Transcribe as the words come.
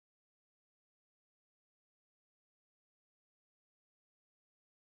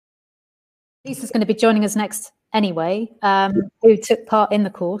Lisa's going to be joining us next anyway, who took part in the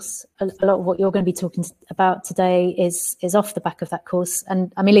course. A lot of what you're going to be talking about today is off the back of that course.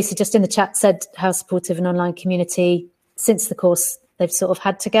 And I mean, Lisa just in the chat said how supportive an online community since the course they've sort of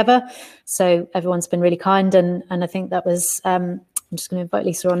had together. So everyone's been really kind. And I think that was, I'm just going to invite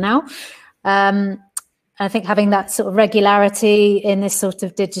Lisa on now. I think having that sort of regularity in this sort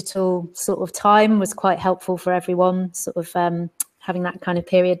of digital sort of time was quite helpful for everyone, sort of having that kind of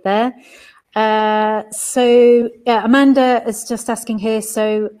period there. So yeah, Amanda is just asking here.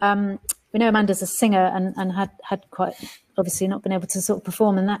 So we know Amanda's a singer and had quite obviously not been able to sort of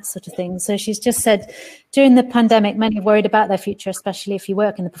perform and that sort of thing. So she's just said during the pandemic, many are worried about their future, especially if you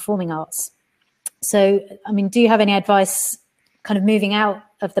work in the performing arts. So, I mean, do you have any advice kind of moving out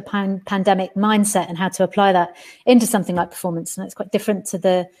of the pandemic mindset and how to apply that into something like performance? And it's quite different to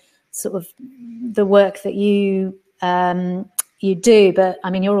the sort of the work that you do, but I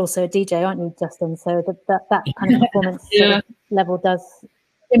mean, you're also a DJ, aren't you, Justin? So that kind of performance level does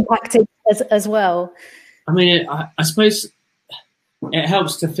impact it as well. I mean, I suppose it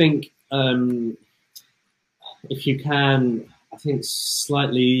helps to think, if you can, I think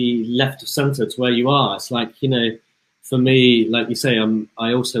slightly left of centre to where you are. It's like, you know, for me, like you say,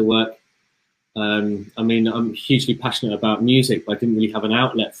 I also work. I mean, I'm hugely passionate about music, but I didn't really have an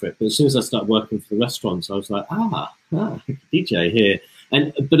outlet for it. But as soon as I started working for the restaurants, I was like, DJ here.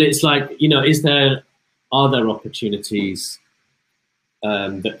 But it's like, you know, are there opportunities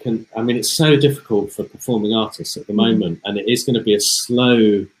that can, I mean, it's so difficult for performing artists at the moment, and it is going to be a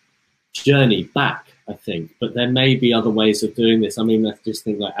slow journey back, I think. But there may be other ways of doing this. I mean, I just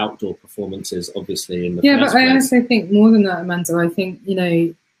think like outdoor performances, obviously, in the but I also think more than that, Amanda. I think, you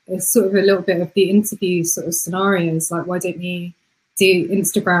know, it's sort of a little bit of the interview sort of scenarios, like why don't you do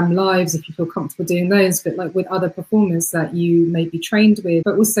Instagram lives if you feel comfortable doing those, but like with other performers that you may be trained with,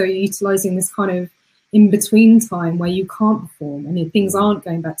 but also utilizing this kind of in-between time where you can't perform and things aren't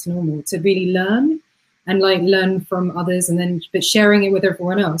going back to normal, to really learn and like learn from others, and then but sharing it with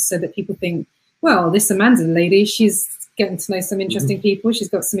everyone else so that people think, well, this Amanda lady, she's getting to know some interesting people, she's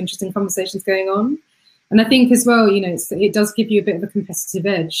got some interesting conversations going on. And I think as well, you know, it does give you a bit of a competitive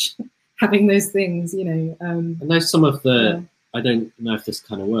edge, having those things, you know. I know some of the, I don't know if this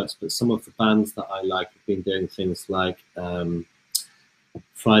kind of works, but some of the bands that I like have been doing things like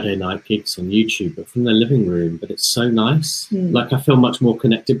Friday night gigs on YouTube, but from their living room. But it's so nice. Like, I feel much more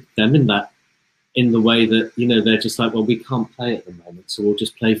connected with them in the way that, you know, they're just like, well, we can't play at the moment, so we'll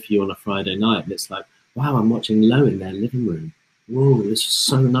just play for you on a Friday night. And it's like, wow, I'm watching Low in their living room. Whoa, this is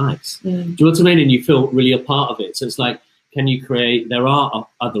so nice. Do you know what I mean? And you feel really a part of it. So it's like, can you create, there are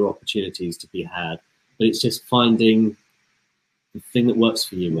other opportunities to be had, but it's just finding the thing that works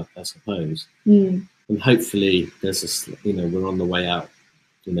for you, I suppose. And hopefully there's a, you know, we're on the way out,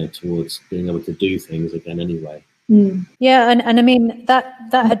 you know, towards being able to do things again anyway. Yeah, and I mean, that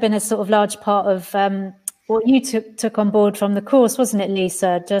had been a sort of large part of what you took on board from the course, wasn't it,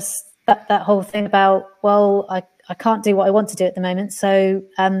 Lisa? Just that whole thing about, well, I can't do what I want to do at the moment, so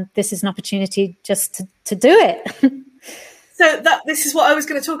this is an opportunity just to do it. So this is what I was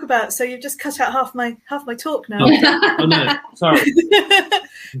going to talk about. So you've just cut out half my talk now. Oh no, sorry.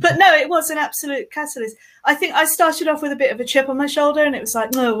 But no, it was an absolute catalyst. I think I started off with a bit of a chip on my shoulder, and it was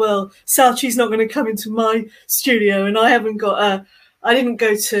like, oh well, Salchi's not going to come into my studio, and I didn't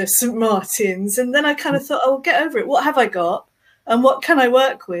go to St. Martin's. And then I kind of thought, oh, get over it. What have I got? And what can I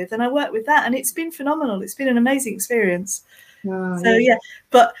work with? And I worked with that, and it's been phenomenal. It's been an amazing experience. Wow, so yeah,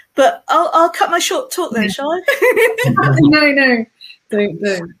 but I'll cut my short talk there, shall I? No, don't.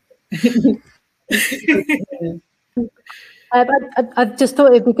 I just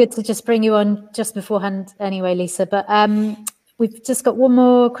thought it'd be good to just bring you on just beforehand anyway, Lisa. But we've just got one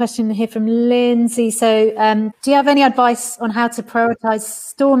more question here from Lindsay. So do you have any advice on how to prioritize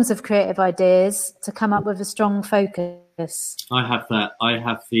storms of creative ideas to come up with a strong focus? I have that. I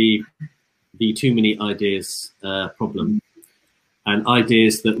have the too many ideas problem, and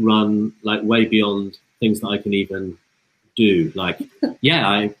ideas that run like way beyond things that I can even do. Like,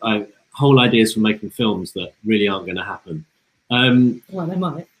 yeah, I whole ideas for making films that really aren't going to happen. Well, they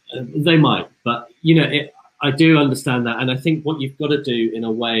might. They might, but you know, I do understand that, and I think what you've got to do in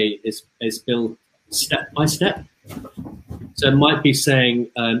a way is build step by step. So it might be saying,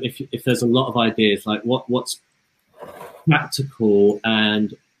 if there's a lot of ideas, like what's practical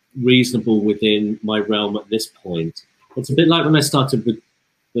and reasonable within my realm at this point. It's a bit like when I started with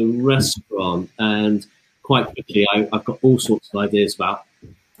the restaurant, and quite quickly I've got all sorts of ideas about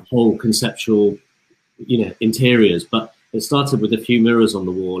whole conceptual, you know, interiors, but it started with a few mirrors on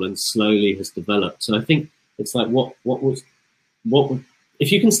the wall and slowly has developed. So I think it's like what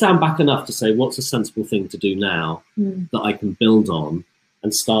if you can stand back enough to say, what's a sensible thing to do now that I can build on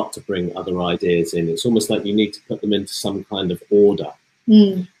and start to bring other ideas in, it's almost like you need to put them into some kind of order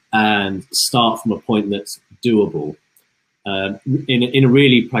and start from a point that's doable in a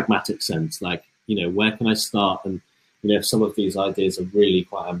really pragmatic sense. Like, you know, where can I start? And, you know, if some of these ideas are really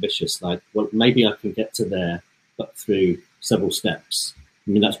quite ambitious, like, well, maybe I can get to there, but through several steps.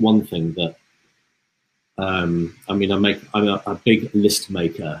 I mean, that's one thing that, I mean, I'm a big list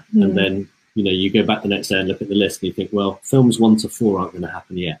maker, and then, you know, you go back the next day and look at the list and you think, well, films 1 to 4 aren't going to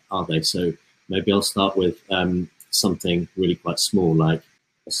happen yet, are they? So maybe I'll start with something really quite small, like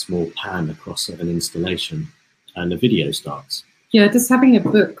a small pan across an installation, and a video starts. Yeah, just having a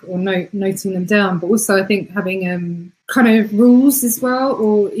book or noting them down, but also I think having kind of rules as well,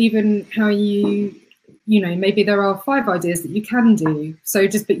 or even how you know, maybe there are 5 ideas that you can do. So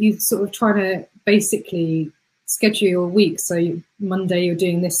but you sort of try to basically schedule your week. So Monday you're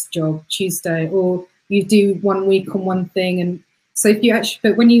doing this job, Tuesday, or you do 1 week on one thing. And so if you actually,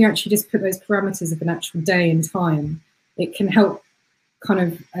 but when you actually just put those parameters of an actual day and time, it can help kind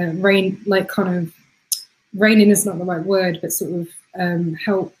of reining is not the right word, but sort of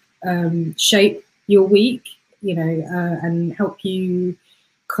help shape your week, you know, and help you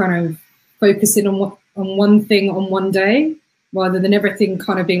kind of focus in on one thing on one day, rather than everything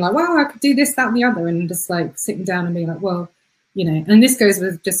kind of being like, well, I could do this, that, and the other, and just like sitting down and being like, well, you know. And this goes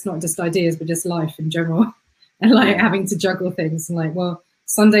with just not just ideas, but just life in general, and like having to juggle things. And like, well,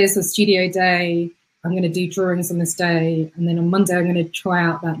 Sunday is a studio day, I'm going to do drawings on this day, and then on Monday I'm going to try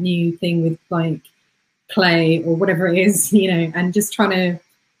out that new thing with like clay or whatever it is, you know, and just trying to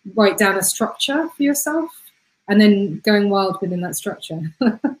write down a structure for yourself and then going wild within that structure.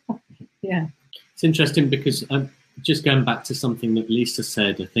 Yeah. It's interesting because just going back to something that Lisa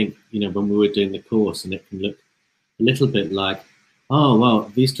said, I think, you know, when we were doing the course, and it can look a little bit like, oh,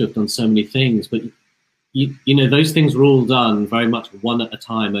 well, these two have done so many things, but you know, those things were all done very much one at a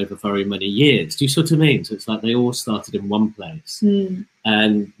time over very many years. Do you sort of mean? So it's like they all started in one place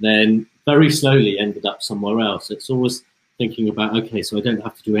and then very slowly ended up somewhere else. It's always thinking about, okay, so I don't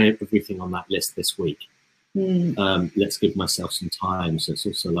have to do everything on that list this week. Let's give myself some time. So it's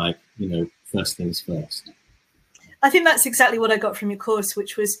also like, you know, first things first. I think that's exactly what I got from your course,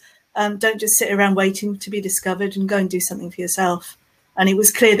 which was don't just sit around waiting to be discovered, and go and do something for yourself. And it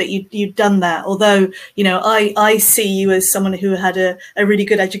was clear that you'd done that. Although, you know, I see you as someone who had a really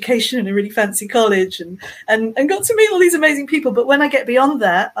good education and a really fancy college and got to meet all these amazing people. But when I get beyond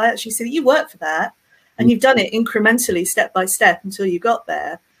that, I actually see that you work for that, and you've done it incrementally, step by step, until you got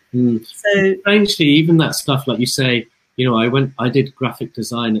there. So strangely, even that stuff, like you say, you know, I did graphic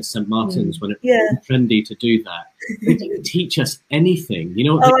design at St. Martin's when it was trendy to do that. They didn't teach us anything, you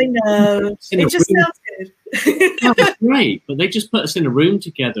know. Oh, I know. It just sounds good. That was great, but they just put us in a room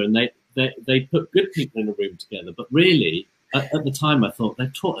together, and they put good people in a room together. But really, at the time, I thought they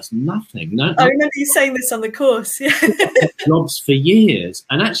taught us nothing. No, I remember you saying this on the course. Yeah, jobs for years,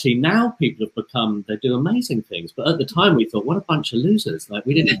 and actually now people have become, they do amazing things. But at the time, we thought, what a bunch of losers! Like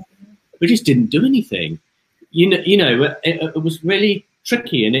we just didn't do anything. You know, it was really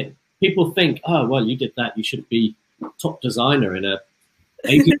tricky, and people think, oh well, you did that, you should be top designer in a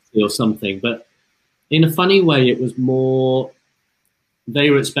agency or something. But in a funny way, it was more, they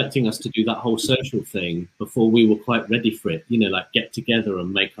were expecting us to do that whole social thing before we were quite ready for it, you know, like get together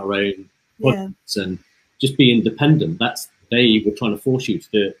and make our own products and just be independent. They were trying to force you to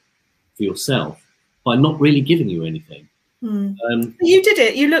do it for yourself by not really giving you anything. You did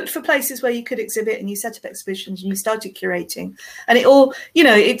it. You looked for places where you could exhibit, and you set up exhibitions, and you started curating. And it all, you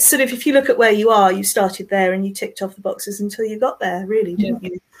know, it's sort of, if you look at where you are, you started there and you ticked off the boxes until you got there, really, didn't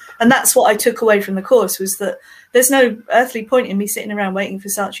you? And that's what I took away from the course, was that there's no earthly point in me sitting around waiting for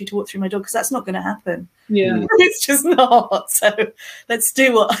Saatchi to walk through my door, because that's not going to happen. Yeah. It's just not. So let's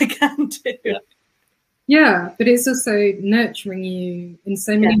do what I can do. Yeah, but it's also nurturing you in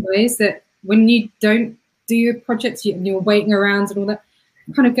so many ways that when you don't do your projects and you're waiting around and all that,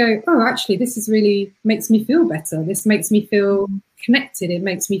 you kind of go, oh, actually, this is really makes me feel better. This makes me feel connected. It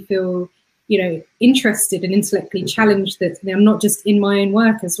makes me feel, you know, interested and intellectually challenged, that I'm not just in my own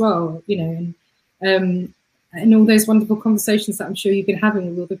work as well, you know, and all those wonderful conversations that I'm sure you've been having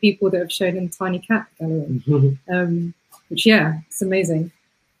with all the people that have shown in Tiny Cat Gallery, which, yeah, it's amazing.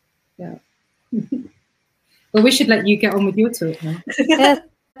 Yeah. Well, we should let you get on with your talk now. Yeah,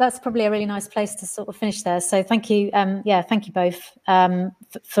 that's probably a really nice place to sort of finish there. So thank you, thank you both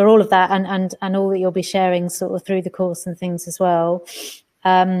for all of that, and all that you'll be sharing sort of through the course and things as well.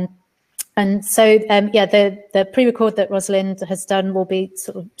 And so, yeah, the pre-record that Rosalind has done will be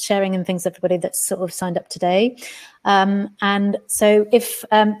sort of sharing and things, everybody that's sort of signed up today. And so if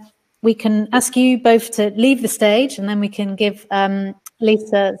we can ask you both to leave the stage, and then we can give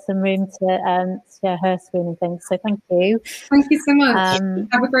Lisa some room to share her screen and things. So thank you. Thank you so much.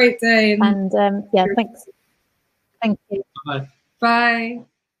 Have a great day. And yeah, thanks. Thank you. Bye. Bye.